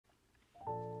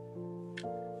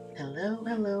Hello,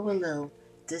 hello, hello.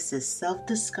 This is Self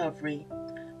Discovery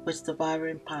with Survivor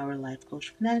Empower Life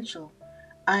Coach Financial.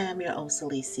 I am your host,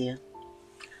 Alicia.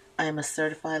 I am a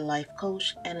certified life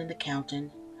coach and an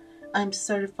accountant. I'm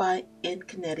certified in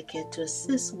Connecticut to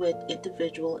assist with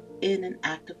individual in an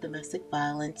active domestic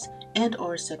violence and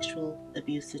or sexual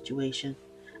abuse situation.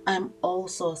 I'm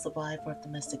also a survivor of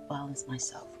domestic violence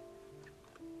myself.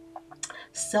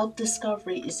 Self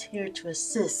Discovery is here to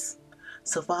assist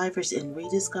survivors in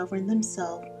rediscovering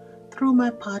themselves through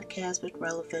my podcast with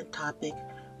relevant topic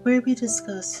where we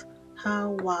discuss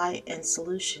how, why, and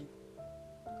solution.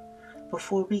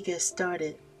 Before we get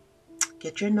started,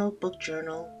 get your notebook,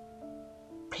 journal,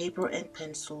 paper, and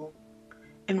pencil,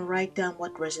 and write down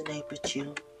what resonates with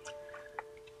you.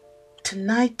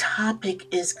 Tonight's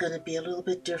topic is going to be a little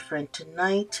bit different.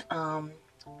 Tonight,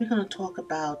 we're going to talk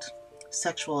about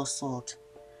sexual assault.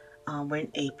 We're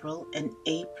in April, and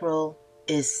April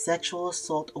is Sexual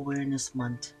Assault Awareness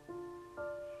Month.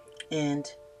 And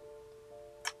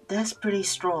that's pretty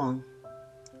strong.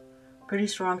 Pretty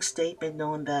strong statement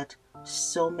knowing that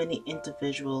so many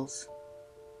individuals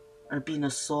are being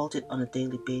assaulted on a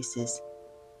daily basis.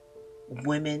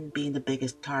 Women being the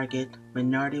biggest target,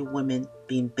 minority women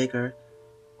being bigger.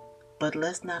 But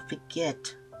let's not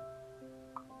forget,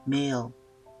 male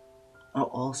are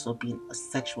also being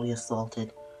sexually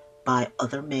assaulted by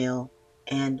other male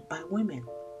and by women.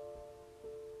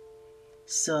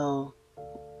 So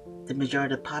the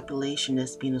majority of the population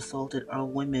that's being assaulted are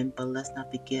women, but let's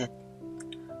not forget,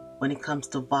 when it comes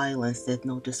to violence, there's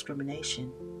no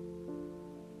discrimination.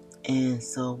 And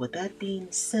so with that being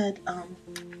said,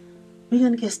 we're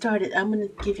going to get started. I'm going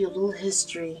to give you a little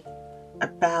history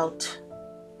about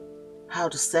how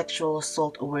the Sexual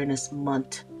Assault Awareness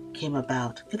Month came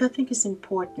about, because I think it's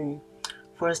important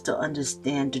for us to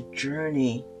understand the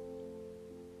journey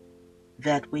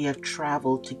that we have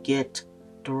traveled to get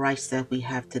the rights that we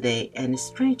have today. And it's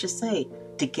strange to say,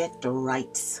 to get the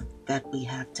rights that we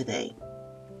have today.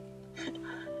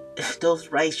 Those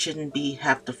rights shouldn't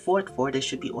have to fought for, they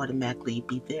should be automatically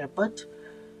be there. But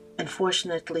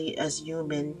unfortunately, as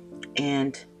human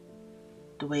and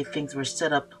the way things were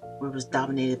set up, where it was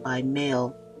dominated by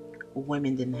male,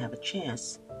 women didn't have a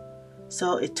chance.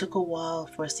 So it took a while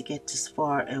for us to get this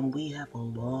far, and we have a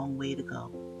long way to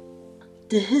go.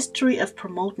 The history of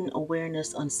promoting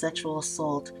awareness on sexual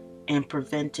assault and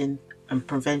prevention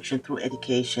through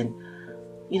education,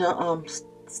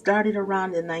 started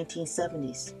around the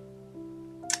 1970s.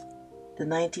 The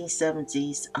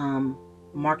 1970s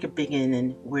marked a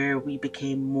beginning where we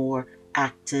became more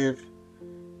active.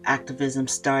 Activism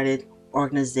started,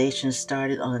 organizations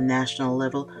started on a national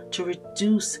level to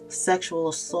reduce sexual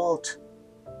assault,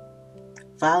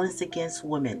 violence against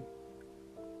women.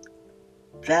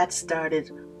 That started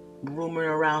moving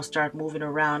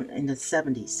around in the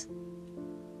 70s.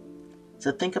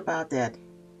 So think about that.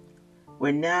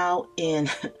 We're now in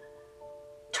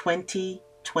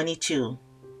 2022.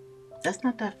 That's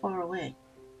not that far away.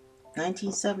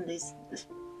 1970s,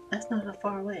 that's not that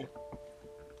far away.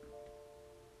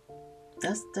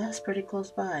 That's pretty close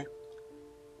by.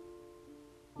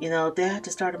 They had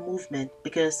to start a movement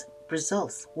because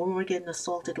results, women were getting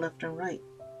assaulted left and right.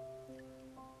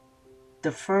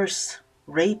 The first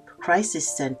rape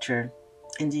crisis center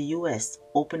in the U.S.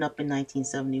 opened up in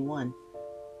 1971.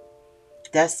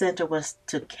 That center was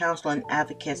to counsel and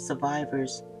advocate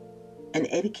survivors and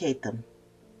educate them.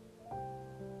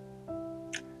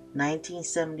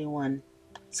 1971.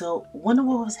 So wonder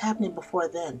what was happening before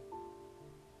then.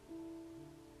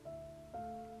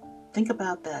 Think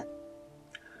about that.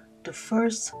 The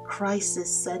first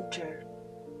crisis center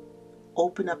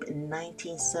opened up in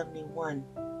 1971.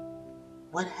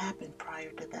 What happened prior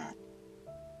to that?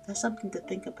 That's something to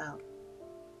think about.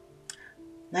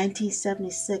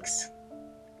 1976,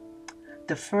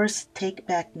 the first Take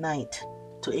Back Night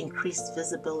to increase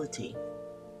visibility.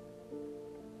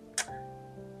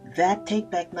 That Take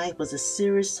Back Night was a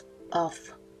series of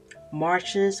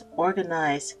marches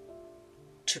organized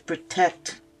to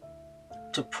protect,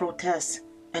 to protest,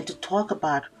 and to talk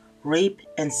about rape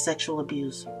and sexual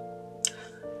abuse.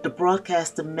 To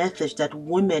broadcast the message that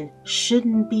women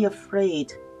shouldn't be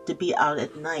afraid to be out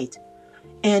at night.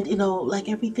 And, like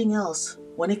everything else,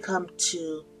 when it comes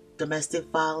to domestic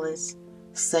violence,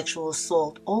 sexual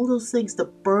assault, all those things, the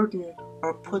burden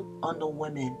are put on the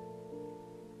women.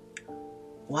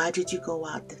 Why did you go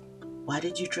out? Why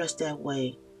did you dress that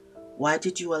way? Why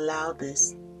did you allow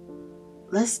this?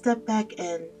 Let's step back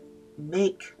and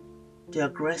make the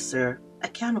aggressor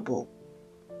accountable.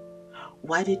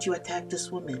 Why did you attack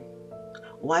this woman?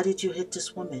 Why did you hit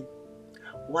this woman?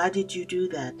 Why did you do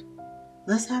that?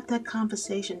 Let's have that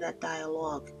conversation, that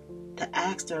dialogue, to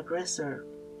ask the aggressor,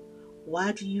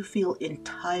 why do you feel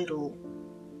entitled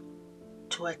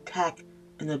to attack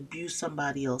and abuse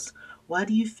somebody else? Why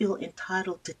do you feel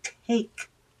entitled to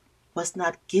take what's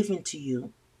not given to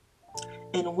you?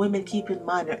 And women, keep in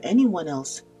mind, or anyone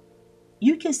else,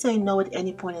 you can say no at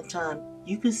any point in time.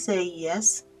 You can say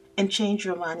yes and change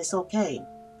your mind. It's okay.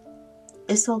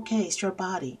 It's okay. It's your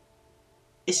body.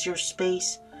 It's your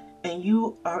space. And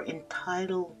you are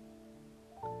entitled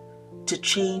to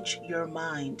change your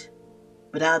mind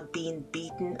without being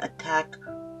beaten, attacked,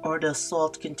 or the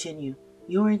assault continue.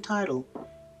 You're entitled.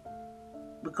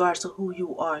 Regardless of who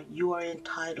you are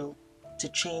entitled to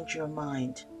change your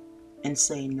mind and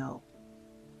say no.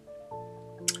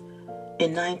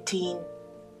 In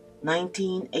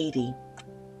 1980,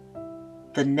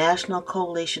 the National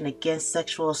Coalition Against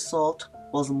Sexual Assault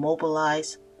was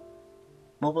mobilizing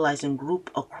group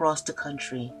across the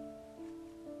country.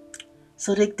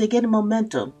 So they get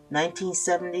momentum.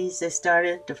 1970s, they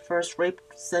started the first rape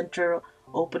center,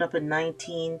 opened up in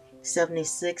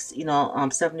 1976,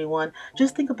 71.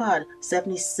 Just think about it.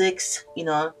 76,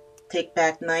 Take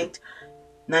Back Night.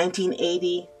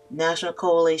 1980, National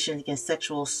Coalition Against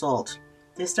Sexual Assault.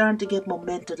 They're starting to get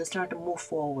momentum. They're starting to move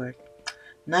forward.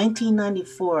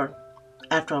 1994,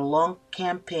 after a long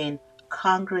campaign,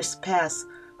 Congress passed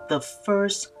the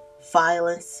first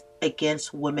Violence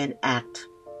Against Women Act,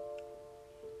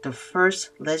 the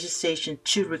first legislation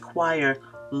to require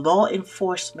law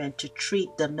enforcement to treat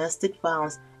domestic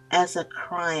violence as a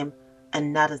crime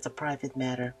and not as a private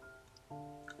matter.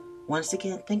 Once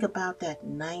again, think about that.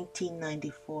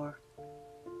 1994.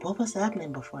 What was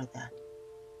happening before that?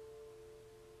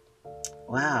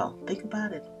 Wow, think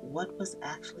about it. What was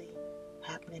actually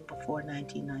happening before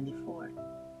 1994?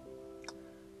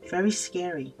 Very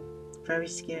scary. Very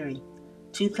scary.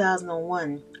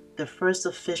 2001, the first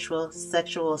official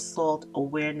Sexual Assault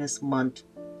Awareness Month,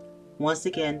 once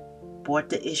again brought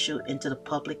the issue into the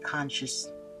public conscious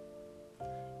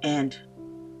and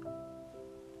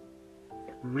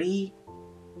reignite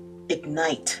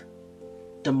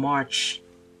the march.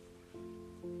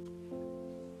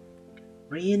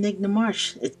 Reignite the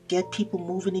march. It get people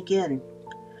moving again.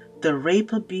 The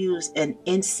Rape, Abuse, and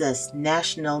Incest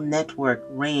National Network,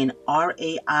 RAINN,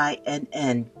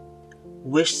 RAINN,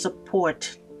 which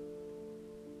support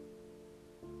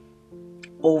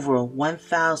over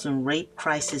 1,000 rape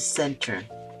crisis centers.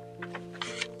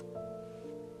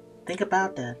 Think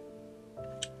about that.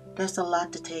 That's a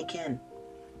lot to take in.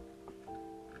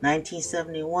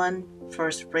 1971,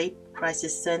 first Rape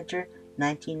Crisis Center.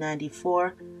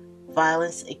 1994,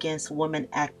 Violence Against Women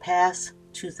Act passed.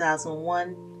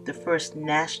 2001, the first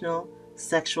National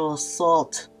Sexual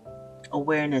Assault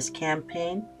Awareness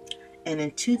Campaign. And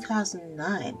in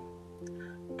 2009,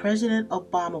 President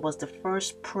Obama was the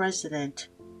first president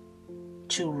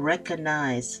to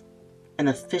recognize and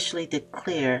officially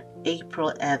declare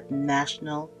April as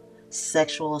National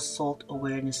Sexual Assault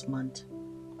Awareness Month.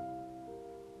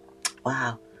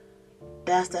 Wow,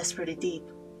 that's pretty deep.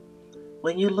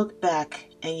 When you look back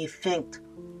and you think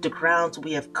the grounds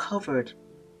we have covered,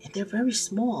 and they're very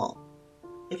small.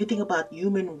 If you think about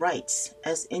human rights,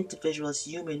 as individuals,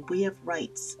 human, we have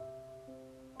rights.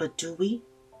 But do we?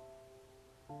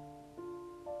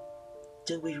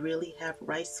 Do we really have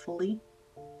rights fully?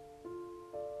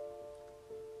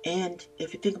 And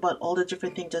if you think about all the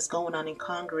different things that's going on in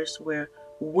Congress where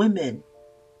women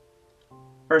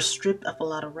are stripped of a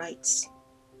lot of rights,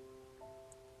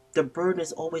 the burden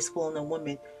is always falling on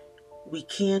women. We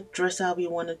can't dress how we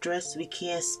want to dress. We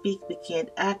can't speak. We can't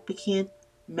act. We can't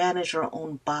manage our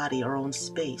own body, our own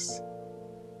space.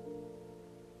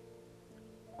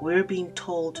 We're being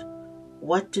told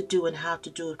what to do and how to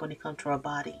do it when it comes to our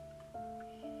body.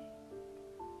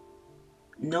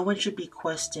 No one should be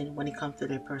questioned when it comes to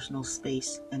their personal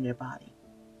space and their body.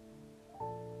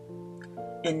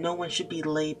 And no one should be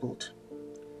labeled.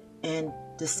 And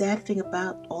the sad thing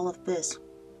about all of this,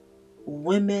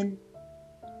 women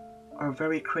are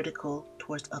very critical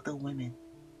towards other women.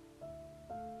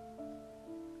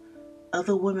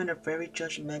 Other women are very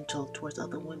judgmental towards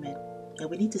other women.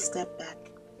 And we need to step back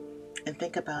and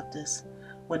think about this.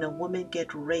 When a woman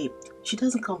gets raped, she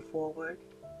doesn't come forward.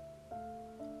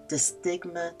 The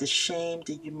stigma, the shame,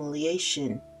 the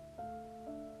humiliation,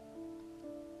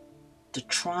 the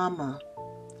trauma,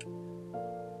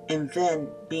 and then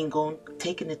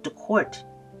taking it to court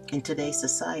in today's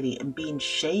society and being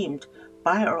shamed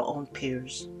by our own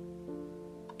peers.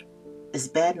 It's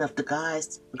bad enough the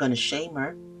guys are going to shame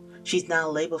her. She's now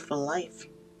labeled for life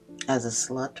as a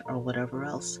slut or whatever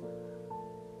else.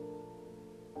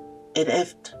 And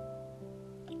if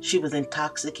she was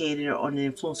intoxicated or under the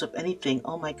influence of anything,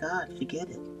 oh my God, forget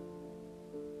it.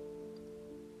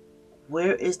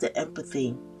 Where is the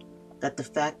empathy that the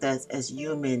fact that as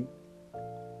human,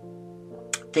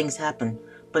 things happen,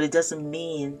 but it doesn't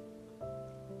mean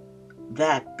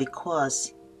that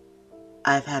because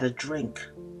I've had a drink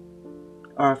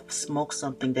or smoked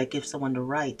something that gives someone the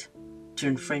right to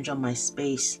infringe on my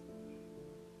space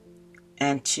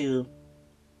and to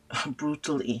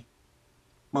brutally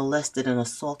molested and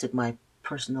assaulted my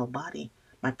personal body,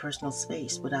 my personal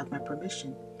space without my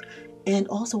permission. And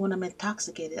also when I'm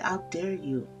intoxicated, how dare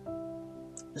you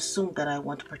assume that I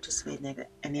want to participate in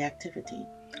any activity.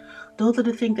 Those are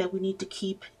the things that we need to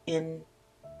keep in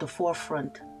the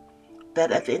forefront.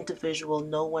 That as an individual,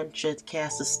 no one should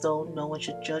cast a stone, no one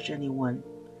should judge anyone.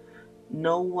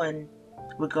 No one,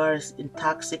 regardless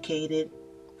intoxicated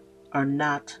or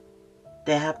not,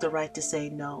 they have the right to say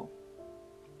no.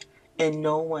 And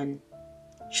no one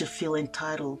should feel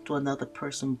entitled to another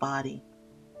person's body,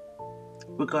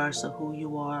 regardless of who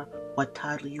you are, what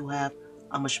title you have,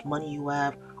 how much money you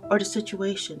have, or the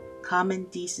situation. Common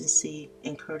decency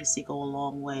and courtesy go a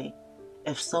long way.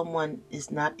 If someone is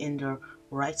not in their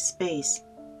right space,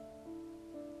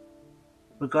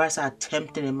 regardless how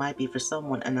tempting it might be for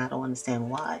someone, and I don't understand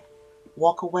why,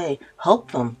 walk away,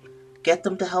 help them, get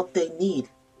them the help they need.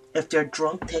 If they're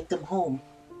drunk, take them home.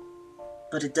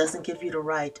 But it doesn't give you the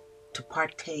right to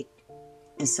partake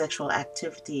in sexual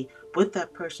activity with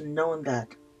that person, knowing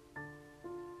that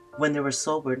when they were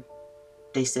sober,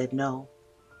 they said no,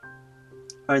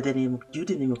 or that you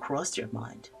didn't even cross their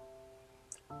mind.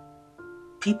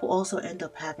 People also end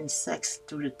up having sex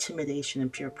through intimidation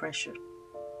and peer pressure.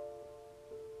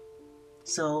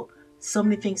 So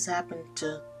many things happen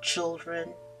to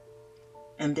children,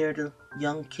 and they're the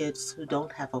young kids who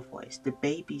don't have a voice, the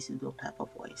babies who don't have a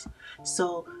voice.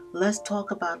 So let's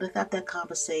have that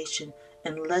conversation,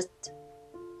 and let's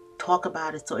talk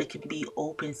about it so it can be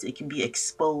open, so it can be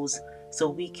exposed, so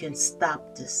we can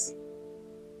stop this.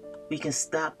 We can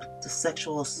stop the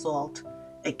sexual assault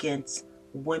against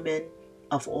women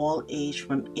of all age,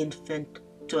 from infant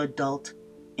to adult,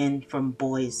 and from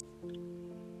boys.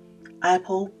 I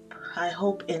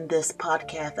hope in this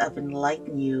podcast I've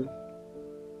enlightened you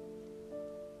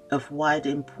of why the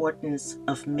importance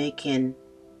of making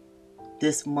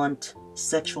this month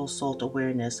sexual assault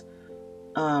awareness.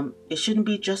 It shouldn't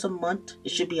be just a month.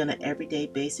 It should be on an everyday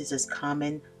basis as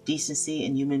common decency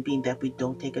and human being that we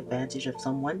don't take advantage of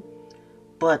someone.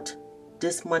 But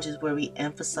this month is where we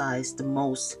emphasize the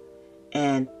most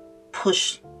and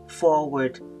push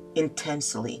forward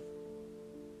intensely.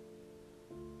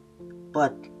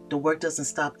 But the work doesn't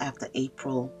stop after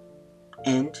April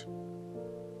end,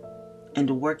 and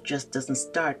the work just doesn't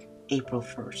start April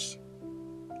 1st.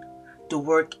 The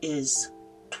work is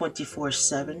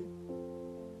 24/7,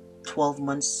 12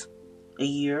 months a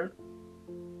year.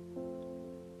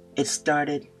 It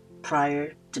started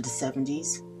prior to the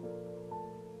 70s,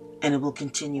 and it will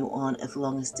continue on as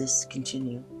long as this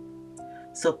continues.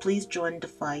 So please join the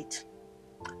fight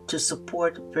to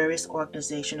support various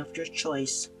organizations of your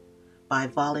choice by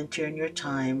volunteering your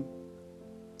time,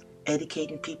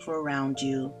 educating people around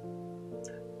you,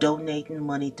 donating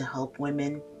money to help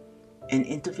women and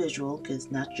individuals, because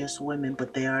not just women,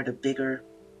 but they are the bigger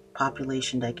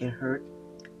population that get hurt,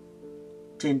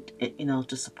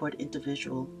 to support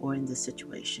individual or in this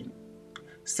situation.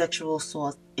 Sexual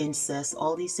assault, incest,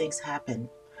 all these things happen.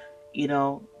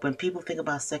 When people think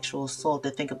about sexual assault,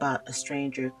 they think about a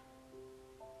stranger.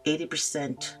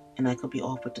 80%, and I could be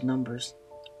off with the numbers,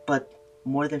 but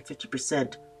more than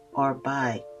 50% are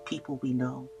by people we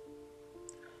know.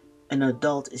 An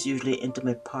adult is usually an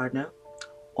intimate partner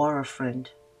or a friend,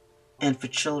 and for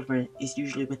children, it's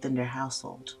usually within their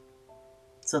household.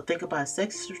 So think about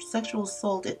sexual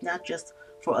assault. It's not just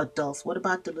for adults. What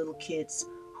about the little kids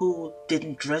who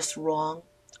didn't dress wrong,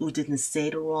 who didn't say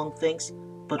the wrong things,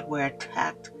 but were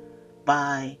attacked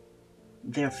by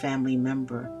their family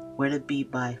member, whether it be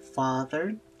by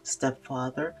father,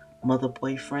 stepfather, mother,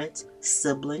 boyfriends,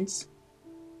 siblings?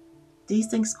 These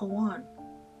things go on.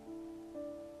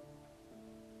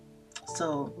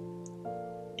 So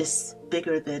it's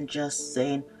bigger than just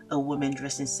saying a woman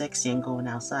dressing sexy and going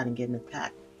outside and getting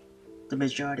attacked. The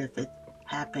majority of it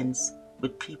happens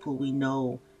with people we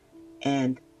know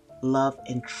and love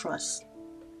and trust.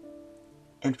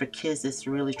 And for kids, it's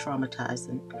really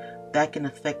traumatizing. That can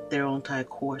affect their own entire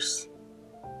course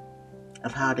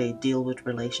of how they deal with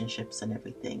relationships and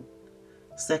everything.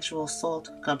 Sexual assault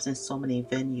comes in so many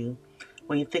venues.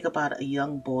 When you think about a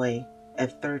young boy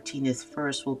at 13, his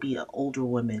first will be an older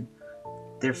woman.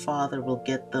 Their father will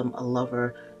get them a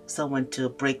lover someone to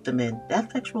break them in.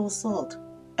 That's sexual assault.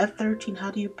 At 13,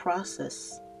 how do you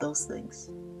process those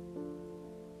things?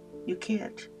 You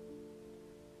can't.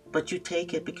 But you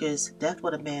take it because that's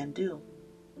what a man do.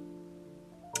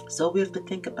 So we have to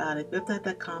think about it. We have to have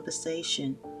that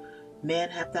conversation. Men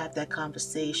have to have that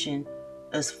conversation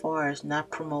as far as not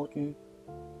promoting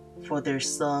for their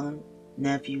son,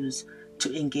 nephews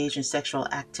to engage in sexual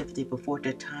activity before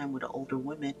their time with older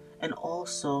women, and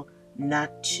also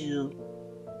not to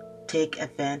take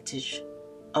advantage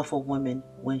of a woman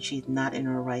when she's not in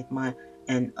her right mind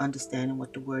and understanding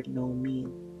what the word no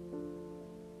means.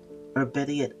 Or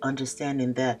better yet,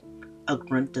 understanding that a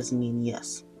grunt doesn't mean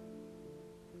yes.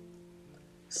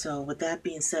 So, with that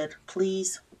being said,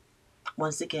 please,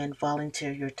 once again,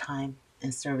 volunteer your time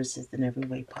and services in every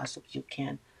way possible you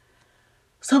can.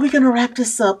 So, we're going to wrap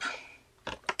this up.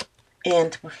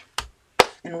 And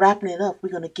in wrapping it up, we're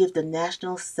going to give the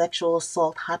National Sexual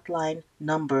Assault Hotline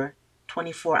number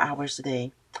 24 hours a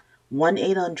day 1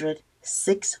 800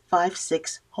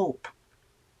 656 HOPE.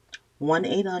 1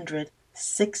 800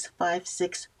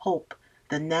 656 HOPE,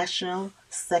 the National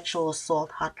Sexual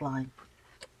Assault Hotline.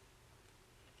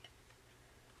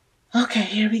 Okay,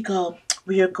 here we go.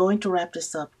 We are going to wrap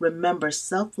this up. Remember,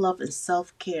 self love and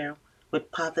self care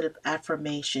with positive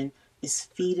affirmation is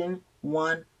feeding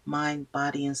one mind,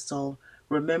 body, and soul.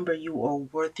 Remember, you are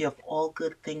worthy of all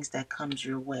good things that comes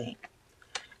your way.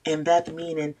 And that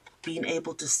meaning being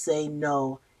able to say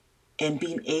no and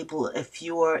being able, if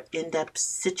you are in that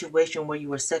situation where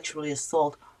you are sexually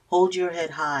assaulted, hold your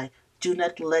head high. Do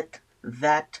not let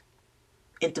that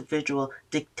individual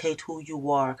dictate who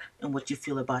you are and what you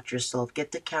feel about yourself.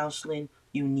 Get the counseling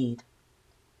you need,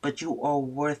 but you are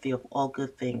worthy of all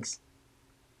good things.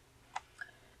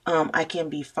 I can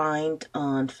be found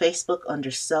on Facebook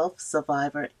under Self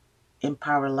Survivor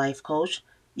Empower Life Coach.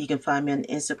 You can find me on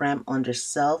Instagram under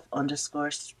Self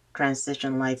 _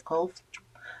 Transition Life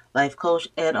Coach,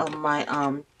 and on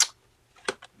my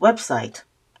website,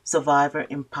 Survivor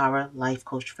Empower Life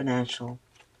Coach Financial.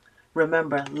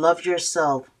 Remember, love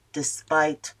yourself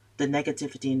despite the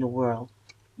negativity in the world.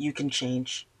 You can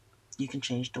change. You can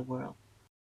change the world.